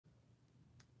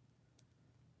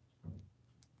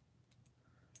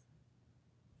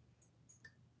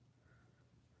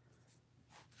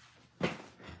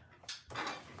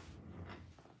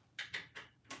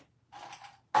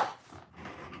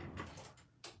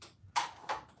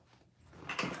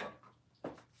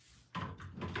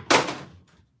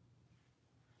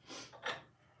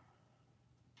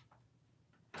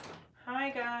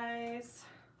guys.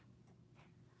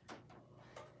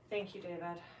 Thank you,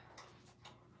 David.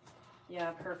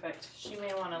 Yeah, perfect. She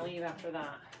may want to leave after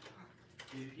that.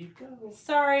 Here you go.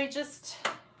 Sorry, just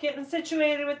getting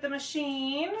situated with the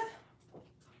machine.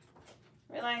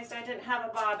 Realized I didn't have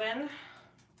a bobbin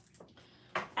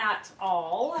at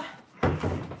all.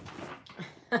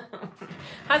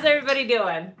 How's everybody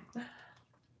doing?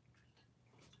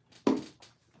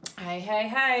 Hey, hey,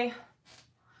 hey.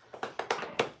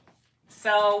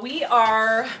 So we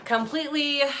are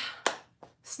completely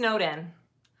snowed in,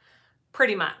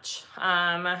 pretty much.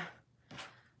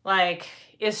 Like,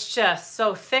 it's just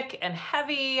so thick and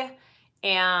heavy,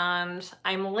 and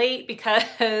I'm late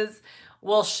because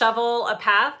we'll shovel a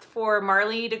path for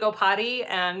Marley to go potty,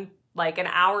 and like an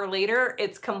hour later,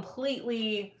 it's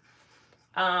completely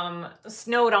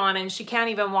snowed on and she can't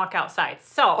even walk outside.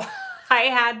 So I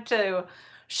had to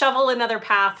shovel another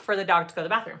path for the dog to go to the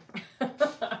bathroom.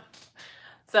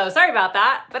 So sorry about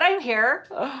that, but I'm here.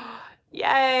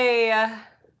 Yay.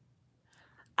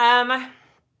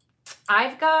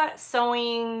 I've got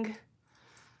sewing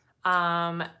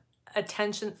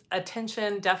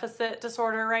attention deficit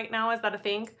disorder right now. Is that a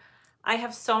thing? I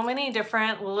have so many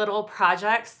different little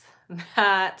projects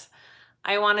that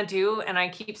I want to do, and I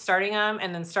keep starting them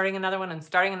and then starting another one and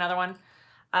starting another one.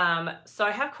 So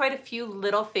I have quite a few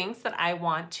little things that I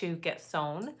want to get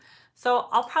sewn. So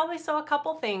I'll probably sew a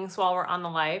couple things while we're on the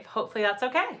live. Hopefully that's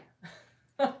okay.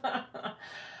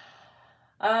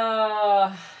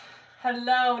 Hello,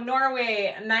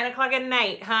 Norway, 9 o'clock at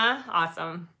night, huh?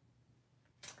 Awesome.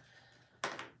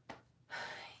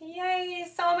 Yay,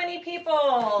 so many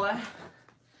people.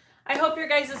 I hope your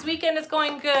guys' weekend is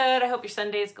going good. I hope your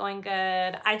Sunday is going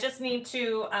good. I just need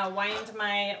to wind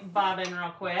my bobbin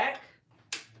real quick.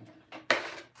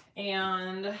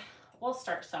 And we'll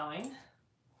start sewing.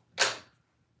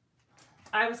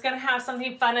 I was gonna have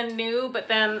something fun and new, but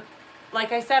then,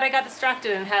 like I said, I got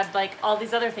distracted and had like all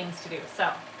these other things to do.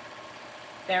 So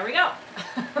there we go.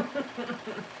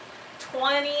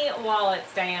 20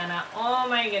 wallets, Diana. Oh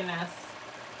my goodness.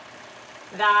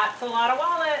 That's a lot of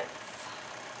wallets.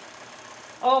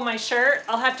 Oh, my shirt.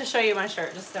 I'll have to show you my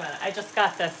shirt. Just a minute. I just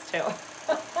got this too.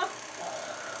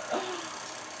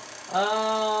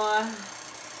 Oh,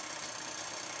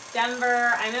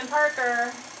 Denver. I'm in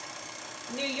Parker.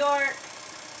 New York.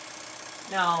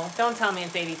 No, don't tell me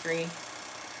it's 83.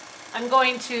 I'm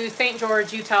going to St.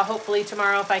 George, Utah, hopefully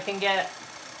tomorrow if I can get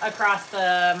across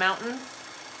the mountains.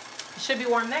 It should be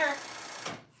warm there.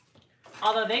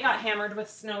 Although they got hammered with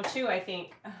snow too, I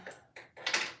think.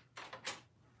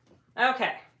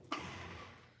 Okay.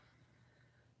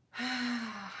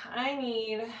 I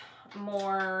need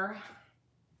more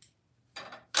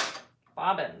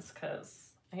bobbins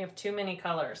because I have too many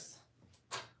colors.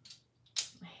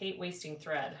 I hate wasting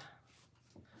thread.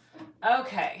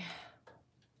 Okay.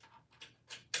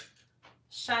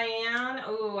 Cheyenne.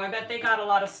 Ooh, I bet they got a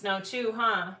lot of snow too,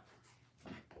 huh?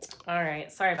 All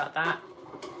right, sorry about that.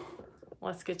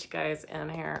 Let's get you guys in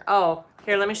here. Oh,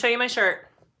 here, let me show you my shirt.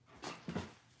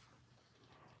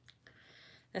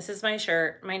 This is my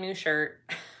shirt, my new shirt.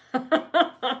 I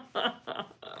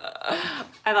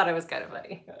thought it was kind of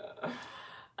funny.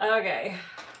 Okay.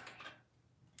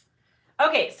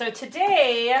 Okay, so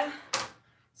today,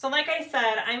 so like I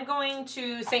said, I'm going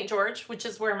to St. George, which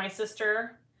is where my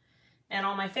sister and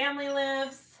all my family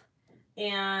lives.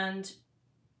 And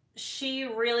she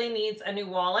really needs a new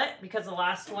wallet because the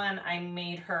last one I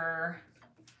made her,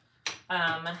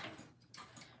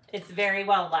 it's very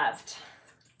well loved.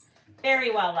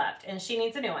 Very well loved, and she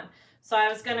needs a new one. So I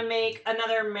was gonna make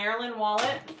another Maryland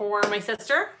wallet for my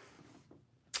sister.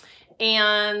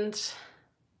 And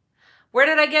where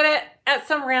did I get it? At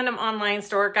some random online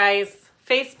store, guys.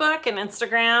 Facebook and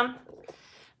Instagram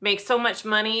make so much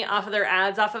money off of their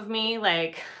ads off of me.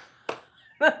 Like,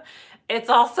 it's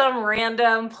all some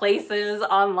random places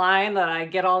online that I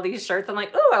get all these shirts. I'm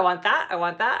like, ooh, I want that, I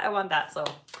want that, I want that. So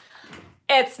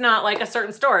it's not like a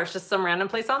certain store. It's just some random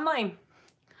place online.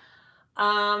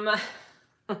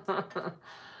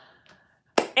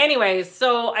 Anyways,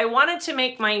 so I wanted to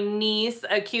make my niece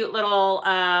a cute little,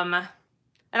 I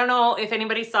don't know if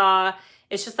anybody saw,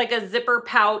 it's just like a zipper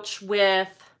pouch with,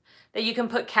 that you can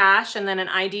put cash and then an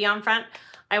ID on front.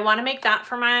 I want to make that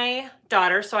for my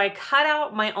daughter. So I cut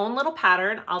out my own little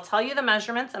pattern. I'll tell you the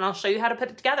measurements and I'll show you how to put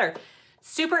it together.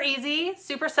 Super easy,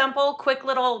 super simple, quick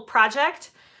little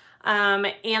project.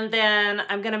 And then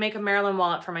I'm going to make a Maryland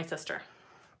wallet for my sister.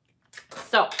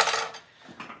 So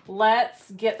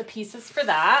let's get the pieces for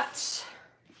that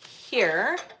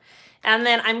here. And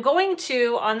then I'm going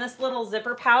to, on this little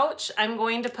zipper pouch, I'm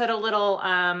going to put a little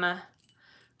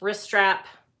wrist strap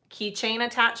keychain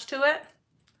attached to it.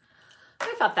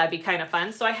 I thought that'd be kind of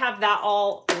fun. So I have that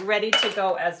all ready to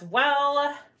go as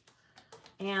well.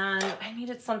 And I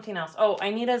needed something else. Oh,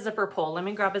 I need a zipper pull. Let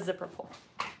me grab a zipper pull.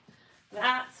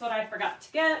 That's what I forgot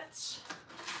to get.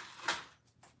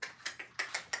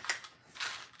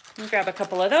 Let me grab a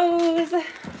couple of those.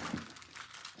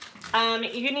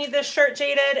 You need this shirt,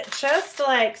 Jaded. Just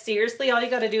like, seriously, all you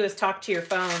got to do is talk to your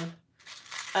phone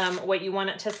what you want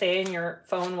it to say, and your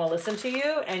phone will listen to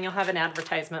you, and you'll have an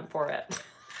advertisement for it.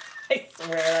 I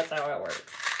swear that's how it works.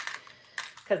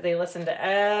 Because they listen to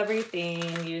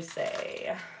everything you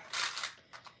say.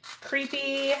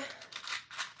 Creepy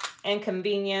and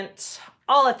convenient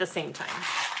all at the same time.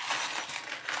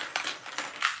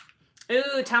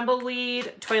 Ooh,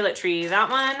 tumbleweed toiletry. That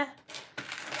one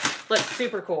looks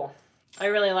super cool. I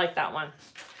really like that one.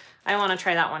 I want to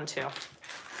try that one too.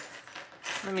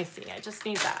 Let me see. I just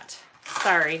need that.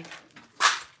 Sorry.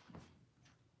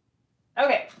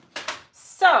 Okay.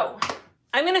 So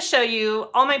I'm going to show you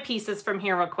all my pieces from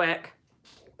here real quick.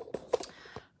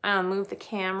 I'll move the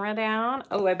camera down.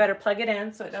 Oh, I better plug it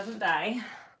in so it doesn't die.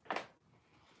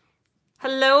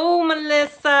 Hello,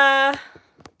 Melissa.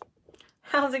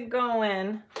 How's it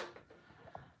going?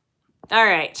 All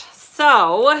right,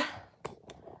 so,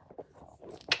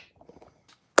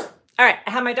 I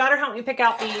had my daughter help me pick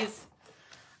out these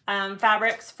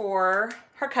fabrics for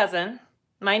her cousin,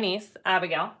 my niece,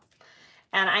 Abigail.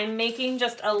 And I'm making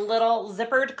just a little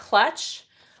zippered clutch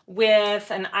with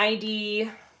an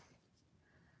ID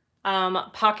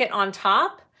pocket on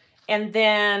top. And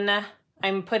then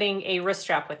I'm putting a wrist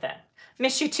strap with it.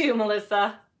 Miss you too,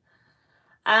 Melissa.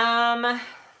 Okay.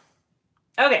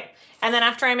 And then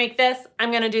after I make this,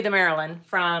 I'm going to do the Marilyn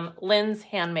from Lynn's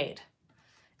Handmade.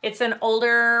 It's an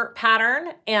older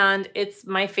pattern, and it's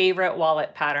my favorite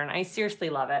wallet pattern. I seriously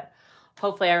love it.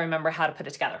 Hopefully I remember how to put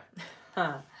it together.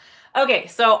 Okay,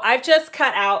 so I've just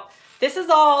cut out, this is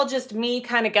all just me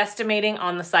kind of guesstimating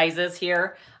on the sizes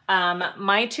here.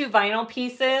 My two vinyl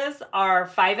pieces are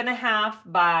 5.5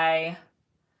 by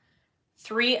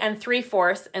 3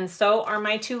 3/4, and so are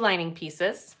my two lining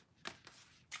pieces.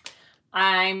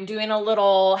 I'm doing a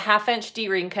little 1/2-inch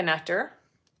D-ring connector.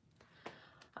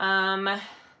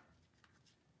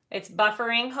 It's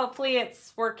buffering. Hopefully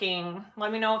it's working.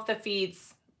 Let me know if the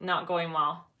feed's not going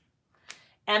well.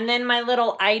 And then my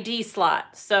little ID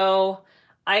slot. So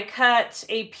I cut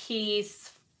a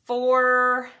piece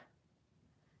 4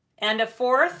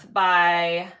 1/4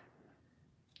 by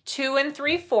 2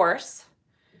 3/4.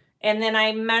 And then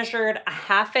I measured a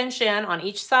 1/2 inch in on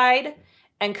each side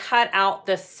and cut out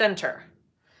the center.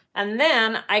 And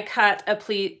then I cut a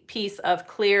piece of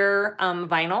clear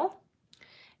vinyl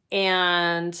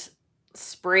and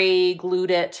spray glued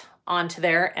it onto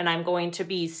there, and I'm going to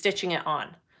be stitching it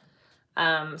on.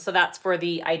 So that's for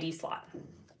the ID slot.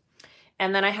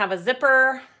 And then I have a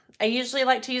zipper. I usually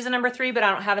like to use a number 3, but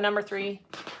I don't have a number 3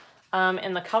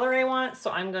 in the color I want.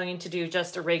 So I'm going to do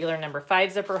just a regular number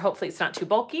 5 zipper. Hopefully it's not too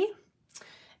bulky.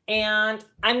 And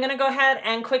I'm going to go ahead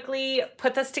and quickly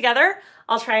put this together.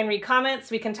 I'll try and read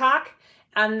comments. We can talk.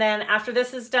 And then after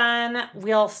this is done,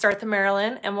 we'll start the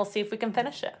Marilyn and we'll see if we can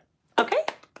finish it. Okay?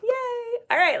 Yay!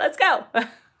 All right, let's go.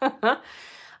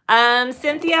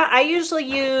 Cynthia, I usually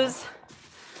use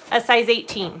a size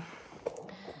 18.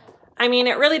 I mean,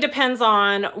 it really depends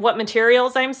on what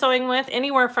materials I'm sewing with,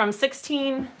 anywhere from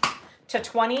 16 to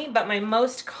 20, but my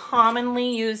most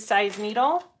commonly used size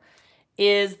needle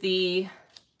is the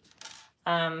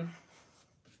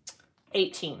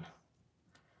 18.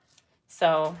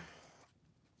 So,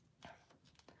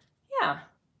 yeah,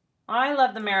 I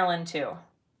love the Marilyn too.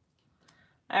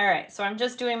 All right, so I'm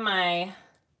just doing my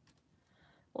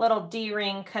little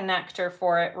D-ring connector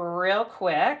for it real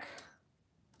quick.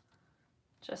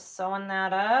 Just sewing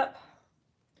that up.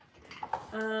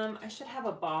 I should have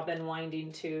a bobbin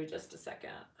winding too, just a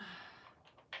second.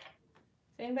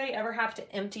 Does anybody ever have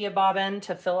to empty a bobbin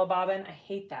to fill a bobbin? I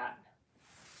hate that.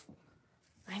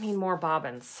 I need more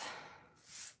bobbins.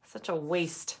 Such a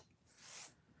waste.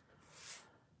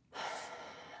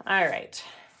 All right.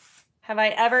 Have I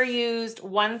ever used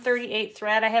 1/38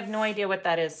 thread? I have no idea what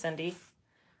that is, Cindy.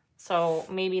 So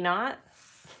maybe not.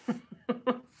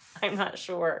 I'm not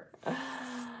sure.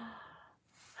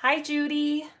 Hi,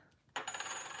 Judy.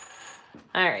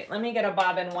 All right, let me get a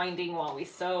bobbin winding while we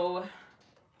sew.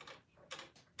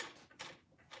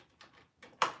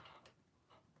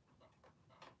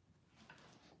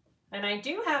 And I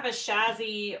do have a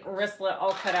Shazzy wristlet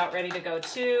all cut out, ready to go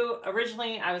too.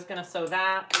 Originally, I was gonna sew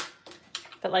that,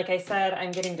 but like I said,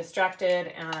 I'm getting distracted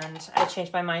and I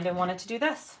changed my mind and wanted to do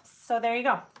this. So there you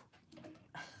go.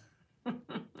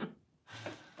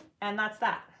 And that's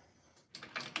that.